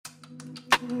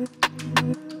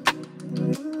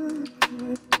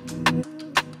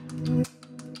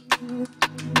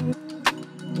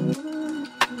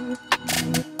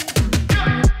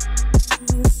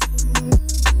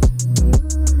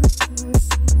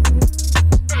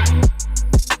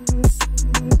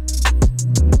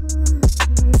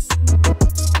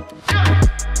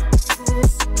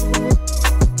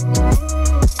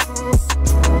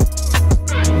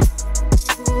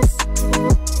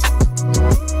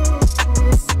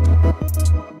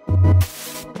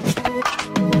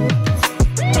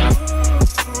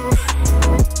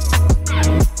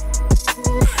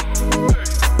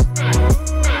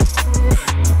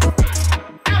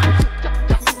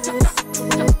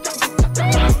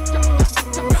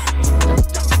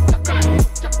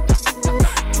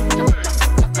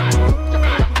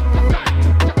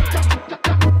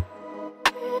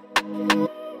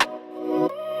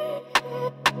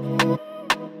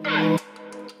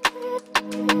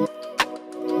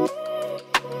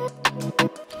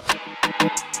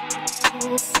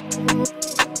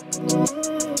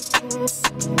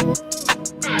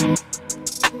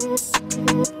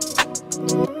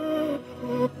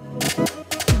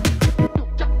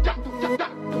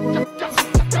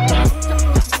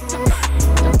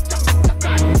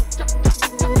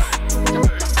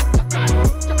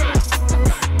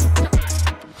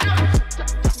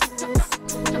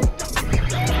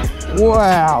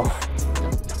Wow,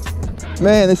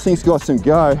 man, this thing's got some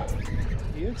go.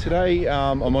 Yeah, today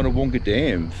I'm on Awoonga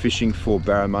Dam fishing for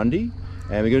Barramundi,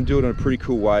 and we're going to do it in a pretty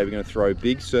cool way. We're going to throw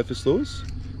big surface lures,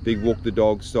 big walk the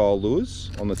dog style lures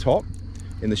on the top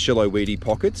in the shallow weedy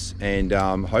pockets, and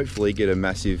hopefully get a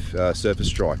massive surface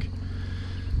strike.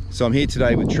 So I'm here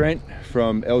today with Trent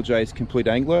from LJ's Compeat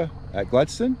Angler at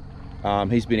Gladstone.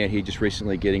 He's been out here just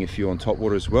recently getting a few on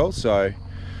Topwater as well, so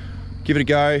give it a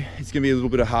go. It's going to be a little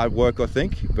bit of hard work, I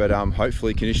think, but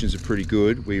hopefully conditions are pretty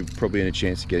good. We're probably in a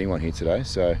chance of getting one here today,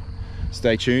 so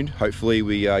stay tuned. Hopefully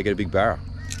we get a big barra.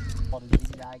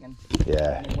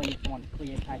 Yeah. When you find a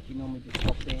clear patch, you normally just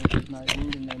stop there, there's no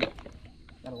wind, and then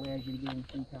that allows you to get in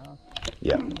two cars.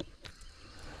 Yeah.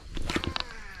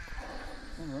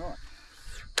 Alright.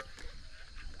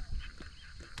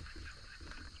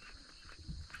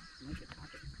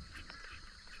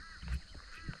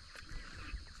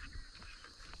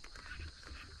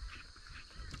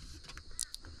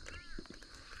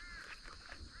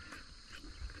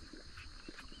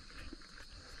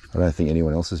 I don't think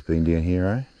anyone else has been down here,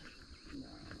 eh? No,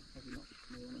 probably not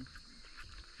this morning.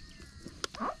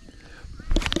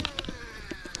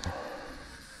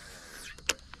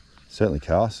 Certainly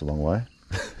casts a long way.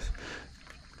 How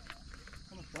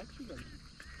much weight you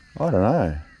got? I don't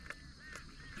know.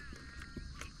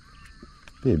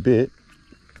 Be a bit.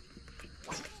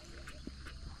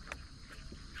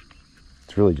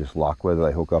 It's really just luck whether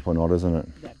they hook up or not, isn't it?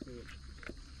 That's it.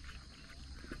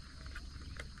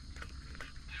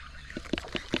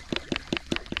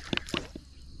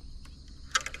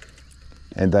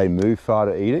 And they move far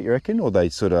to eat it, you reckon? Or they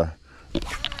sort of... Well, the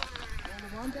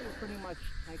ones that were pretty much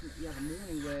taken the other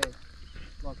morning were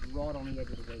like right on the edge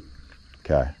of the weed.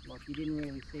 Okay. Like you didn't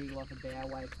really see like a bow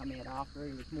wave come out after it.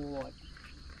 It was more like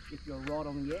if you're right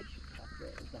on the edge, that's where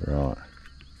it was going. Right.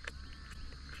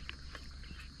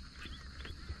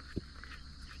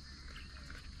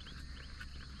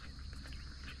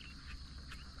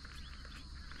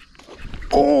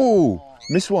 Oh!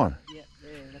 Missed one. Yeah,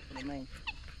 there, that's what I mean.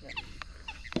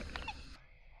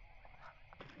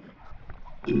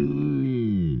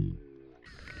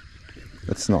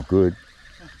 That's not good.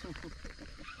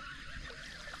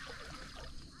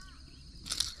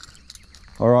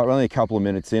 All right, we're only a couple of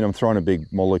minutes in. I'm throwing a big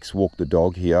Molix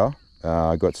WTD here.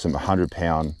 I got some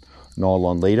 100-pound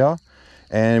nylon leader,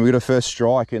 and we got a first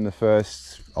strike in the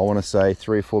first, I want to say,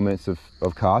 3 or 4 minutes of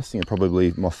casting, and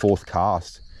probably my 4th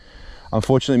cast.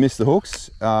 Unfortunately missed the hooks.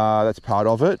 That's part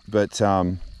of it, but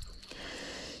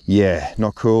yeah,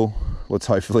 not cool. Let's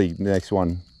hopefully the next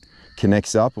one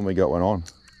connects up and we got one on.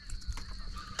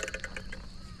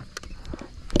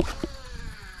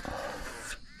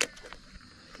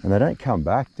 And they don't come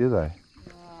back, do they?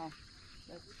 No,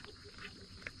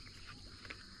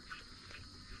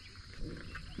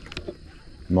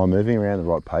 Am I moving around the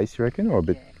right pace, you reckon, or a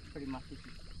bit? yeah, pretty much.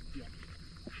 Yeah.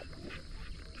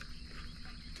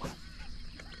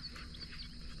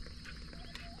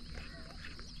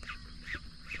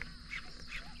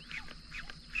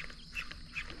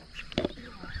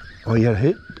 Oh, you got a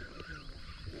hit?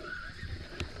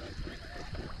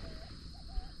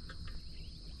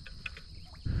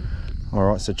 All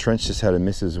right, so Trent's just had a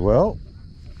miss as well.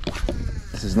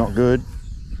 This is not good.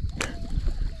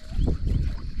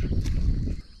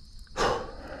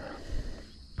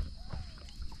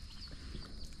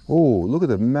 Oh, look at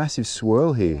the massive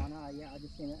swirl here. Yeah, I know, yeah, I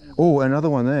just seen it. Oh, another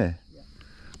one there.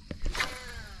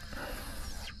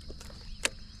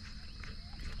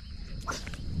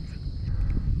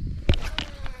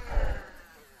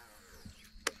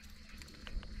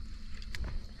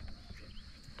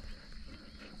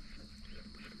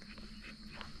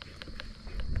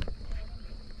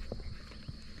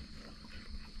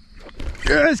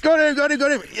 Yes, got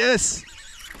him, yes.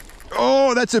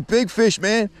 Oh, that's a big fish,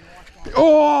 man.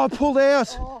 Oh, pulled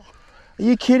out. Are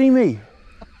you kidding me?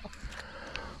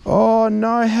 Oh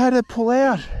no, how did it pull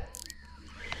out?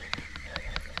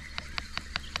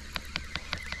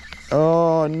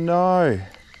 Oh no.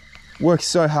 Worked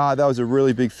so hard, that was a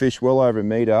really big fish, well over a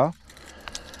metre.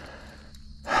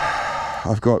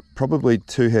 I've got probably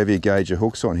too heavy a gauge of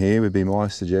hooks on here, would be my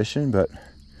suggestion, but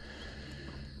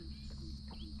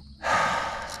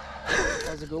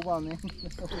That was a good one, man.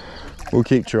 we'll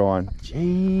keep trying.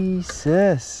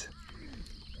 Jesus.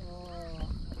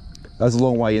 That was a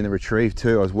long way in the retrieve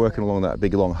too. I was working along that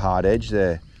big long hard edge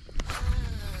there.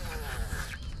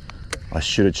 I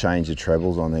should have changed the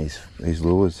trebles on these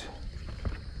lures.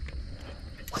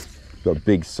 Got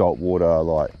big salt water,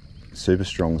 like super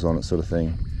strongs on it sort of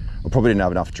thing. I probably didn't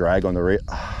have enough drag on the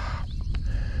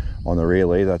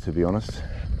reel either, to be honest.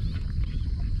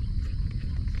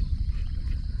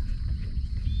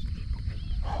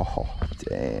 Oh,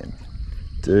 damn.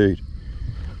 Dude,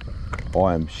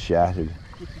 I am shattered.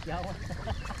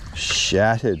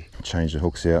 Shattered. Change the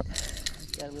hooks out.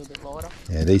 Get a little bit lighter.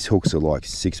 Yeah, these hooks are like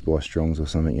 6x-strongs or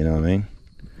something, you know what I mean?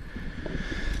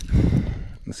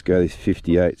 Let's go these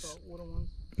 58s.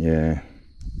 Yeah.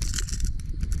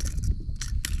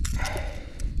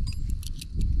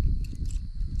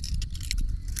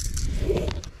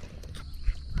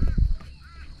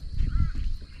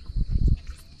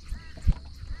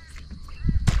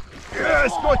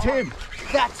 Yes, got him!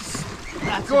 That's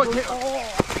Got a good, him!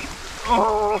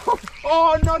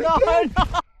 Oh, not again!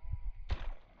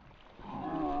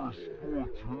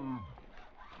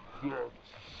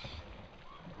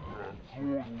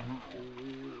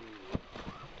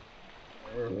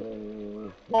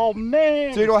 Oh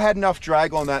man! Dude, I had enough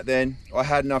drag on that then. I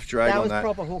had enough drag on that. That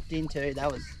was proper hooked in too.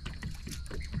 That was...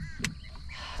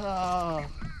 Oh.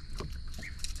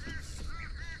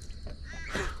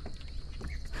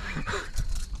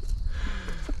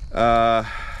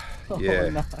 Yeah.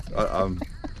 No. I'm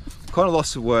kind of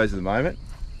lost for words at the moment.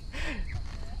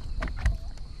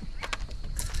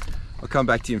 I'll come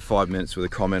back to you in 5 minutes with a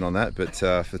comment on that, but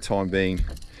for the time being,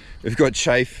 we've got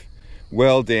chafe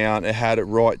well down. I had it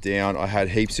right down. I had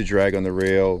heaps of drag on the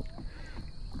reel.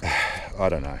 I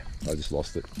don't know. I just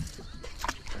lost it.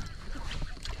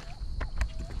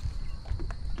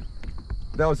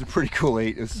 That was a pretty cool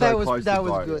eat. It was so close to the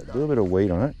boat. Good. A little bit of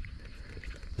weed on it.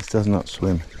 This does not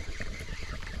swim.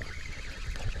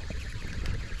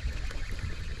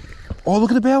 Oh,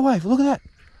 look at the bow wave. Look at that.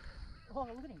 Oh,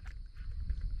 look at him.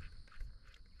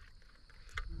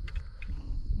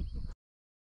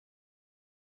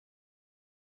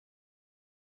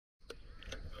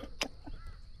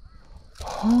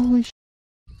 Holy sh**.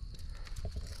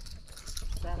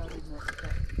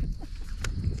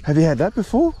 Have you had that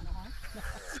before?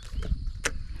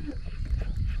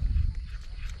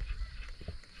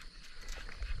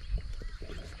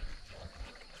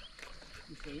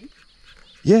 You see?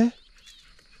 Yeah.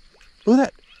 Look at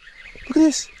that. Look at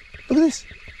this. Look at this.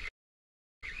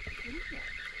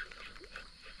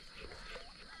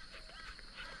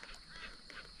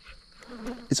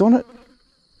 It's on it.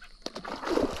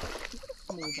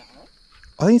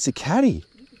 I think it's a caddy.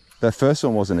 That first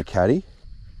one wasn't a caddy.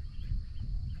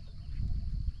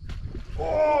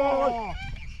 Oh!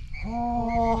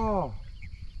 Oh!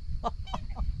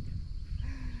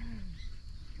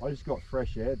 I just got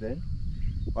fresh air then.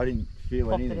 I didn't feel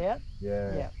Popped anything. it out?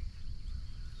 Yeah. Yeah.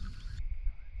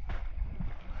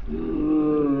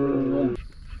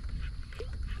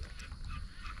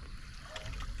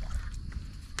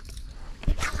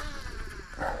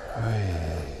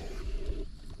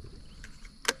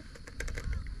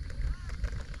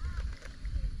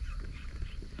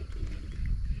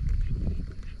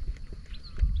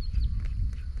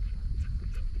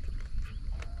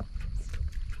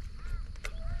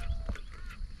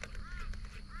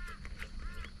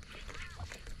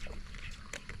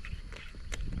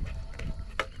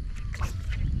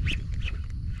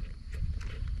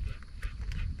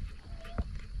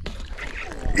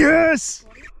 Yes!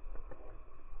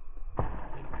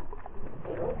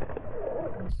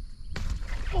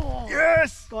 Oh,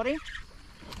 Yes! got him.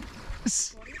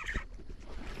 Yes!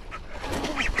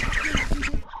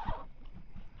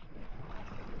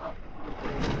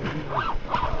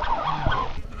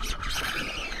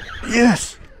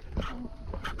 Yes!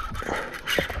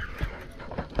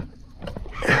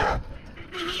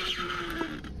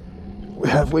 We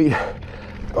have weed.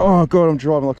 Oh God, I'm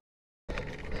driving like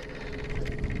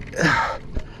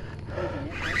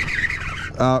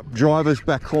driver's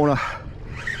back corner.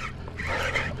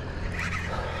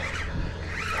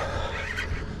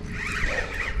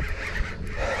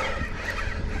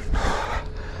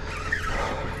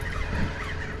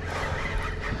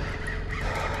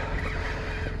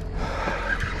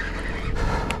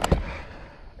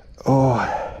 Oh,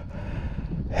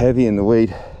 heavy in the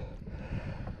weed.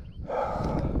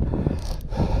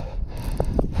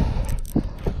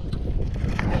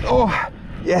 Oh,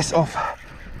 yes, off.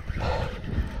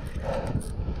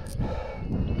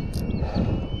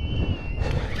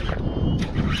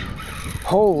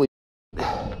 Holy.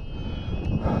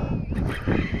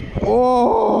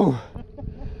 Oh.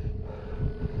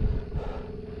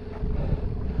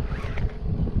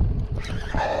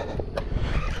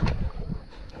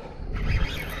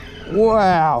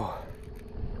 Wow.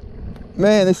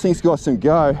 Man, this thing's got some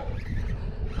go.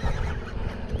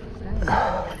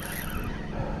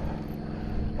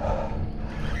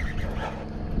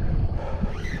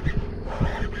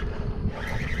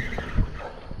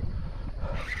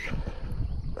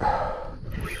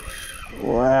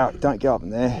 Wow, don't go up in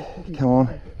there. Come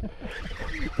on.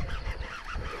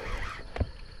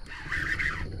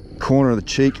 Corner of the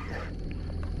cheek.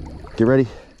 Get ready.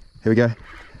 Here we go.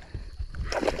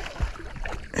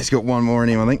 He's got one more in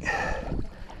him, I think.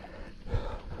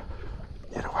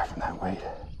 Get away from that weed.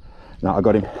 No, I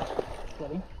got him.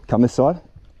 Got him. Come this side.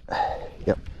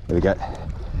 Yep, there we go.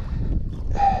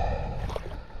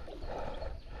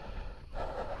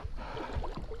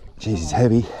 Jeez, he's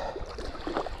heavy.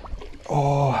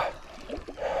 Oh,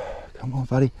 come on,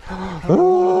 buddy.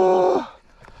 Oh.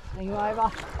 Hang you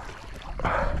over.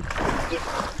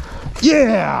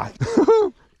 Yeah!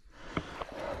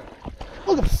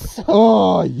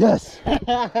 Oh, yes.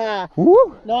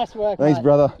 Woo. Nice work, Thanks, mate.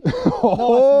 brother. Nice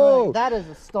work. That is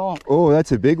a stomp. Oh,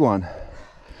 that's a big one.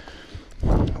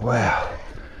 Wow.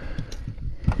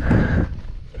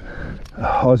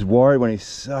 I was worried when he's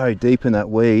so deep in that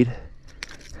weed.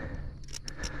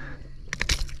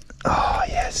 Oh,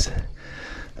 yes.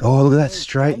 Oh, look at that,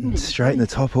 straight in the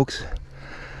top hooks.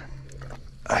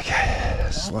 Okay,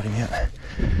 slide him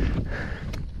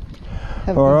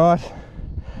out. All right,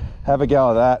 have a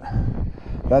go at that.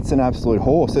 That's an absolute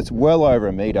horse. It's well over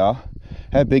a metre.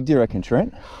 How big do you reckon,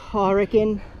 Trent? I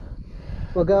reckon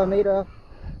we'll go a metre.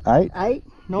 8? 8,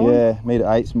 9? Yeah, metre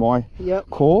 8's my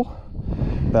call.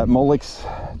 That Molix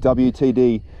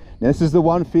WTD. Now this is the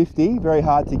 150, very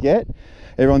hard to get.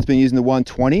 Everyone's been using the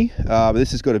 120, but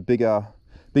this has got a bigger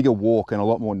walk and a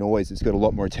lot more noise. It's got a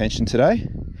lot more attention today.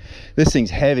 This thing's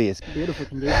heavy. It's beautiful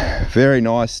condition. Very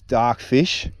nice dark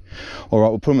fish. All right,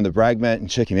 we'll put him on the brag mat and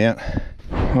check him out.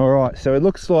 All right, so it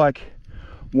looks like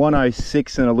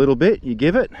 106 and a little bit you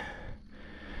give it,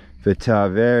 but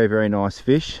very, very nice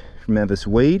fish from out this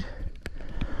weed.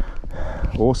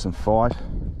 Awesome fight.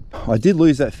 I did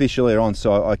lose that fish earlier on,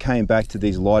 so I came back to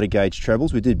these lighter gauge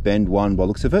trebles. We did bend one by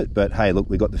looks of it, but hey, look,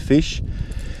 we got the fish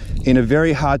in a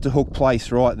very hard to hook place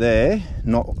right there.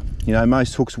 Not, you know,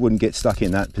 most hooks wouldn't get stuck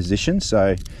in that position,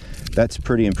 so that's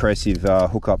pretty impressive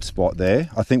hook up spot there.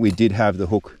 I think we did have the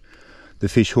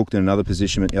fish hooked in another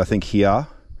position, I think here,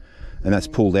 and that's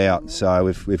pulled out.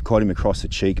 So we've caught him across the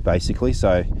cheek basically.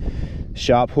 So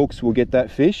sharp hooks will get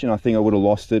that fish, and I think I would have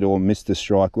lost it or missed the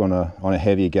strike on a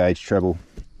heavier gauge treble.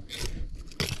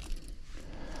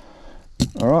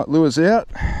 All right, lures out.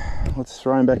 Let's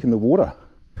throw him back in the water.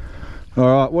 All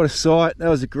right, what a sight. That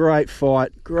was a great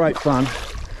fight, great fun.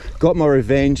 Got my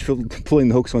revenge for pulling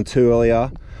the hooks on 2 earlier.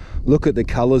 Look at the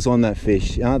colors on that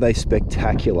fish. Aren't they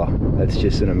spectacular? That's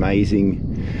just an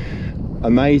amazing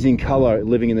color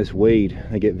living in this weed.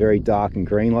 They get very dark and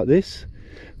green like this,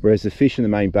 whereas the fish in the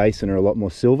main basin are a lot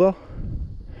more silver.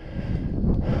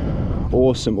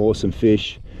 Awesome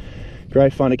fish.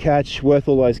 Great fun to catch, worth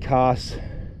all those casts.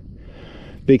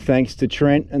 Big thanks to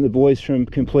Trent and the boys from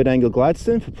Compeat Angle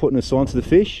Gladstone for putting us onto the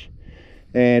fish,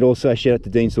 and also shout out to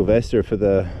Dean Sylvester for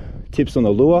the tips on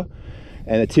the lure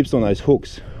and the tips on those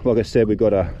hooks. Like I said, we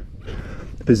got a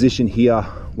position here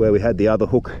where we had the other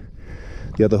hook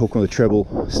on the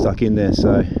treble stuck in there.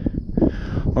 So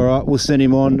all right, we'll send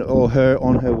him on, or her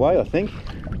on her way, I think.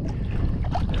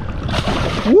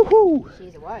 Woohoo!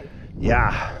 She's away.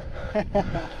 Yeah.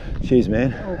 Cheers,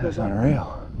 man. That's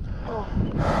unreal.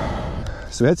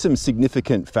 So we had some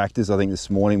significant factors, I think, this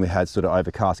morning. We had sort of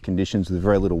overcast conditions with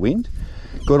very little wind.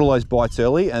 Got all those bites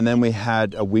early, and then we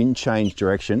had a wind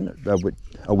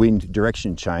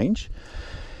direction change.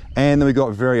 And then we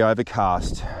got very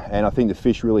overcast, and I think the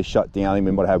fish really shut down.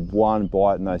 We might have one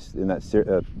bite in that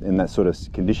sort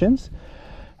of conditions.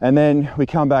 And then we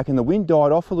come back and the wind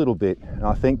died off a little bit. And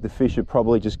I think the fish have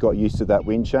probably just got used to that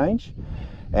wind change,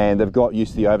 and they've got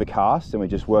used to the overcast, and we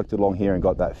just worked along here and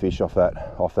got that fish off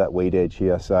that weed edge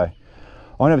here. So I'm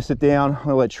gonna sit down. I'm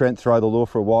gonna let Trent throw the lure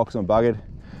for a while because I'm buggered.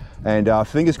 And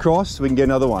fingers crossed we can get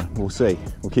another one. We'll see.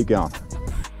 We'll keep going.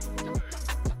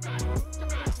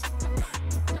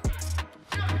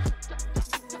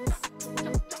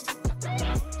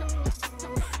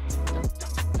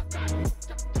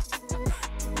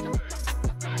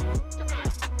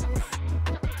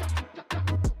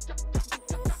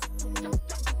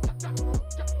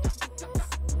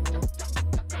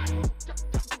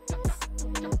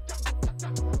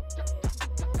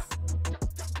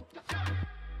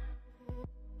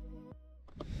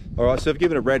 All right, so I've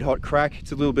given it a red hot crack.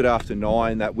 It's a little bit after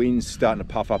 9. That wind's starting to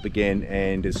puff up again,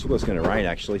 and it's going to rain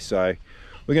actually. So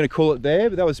we're going to call it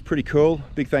there, but that was pretty cool.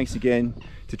 Big thanks again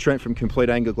to Trent from Compeat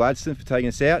Angler Gladstone for taking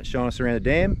us out, showing us around the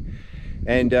dam.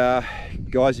 And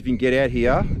guys, if you can get out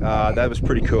here, that was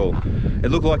pretty cool. It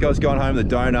looked like I was going home with a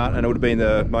donut, and it would have been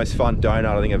the most fun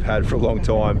donut I think I've had for a long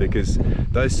time, because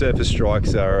those surface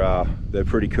strikes are they're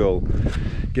pretty cool.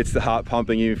 Gets the heart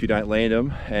pumping even if you don't land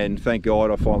them, and thank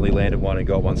God I finally landed one and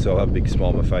got one, so I'll have a big smile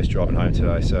on my face driving home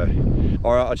today. So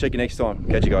all right, I'll check you next time.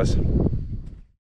 Catch you guys.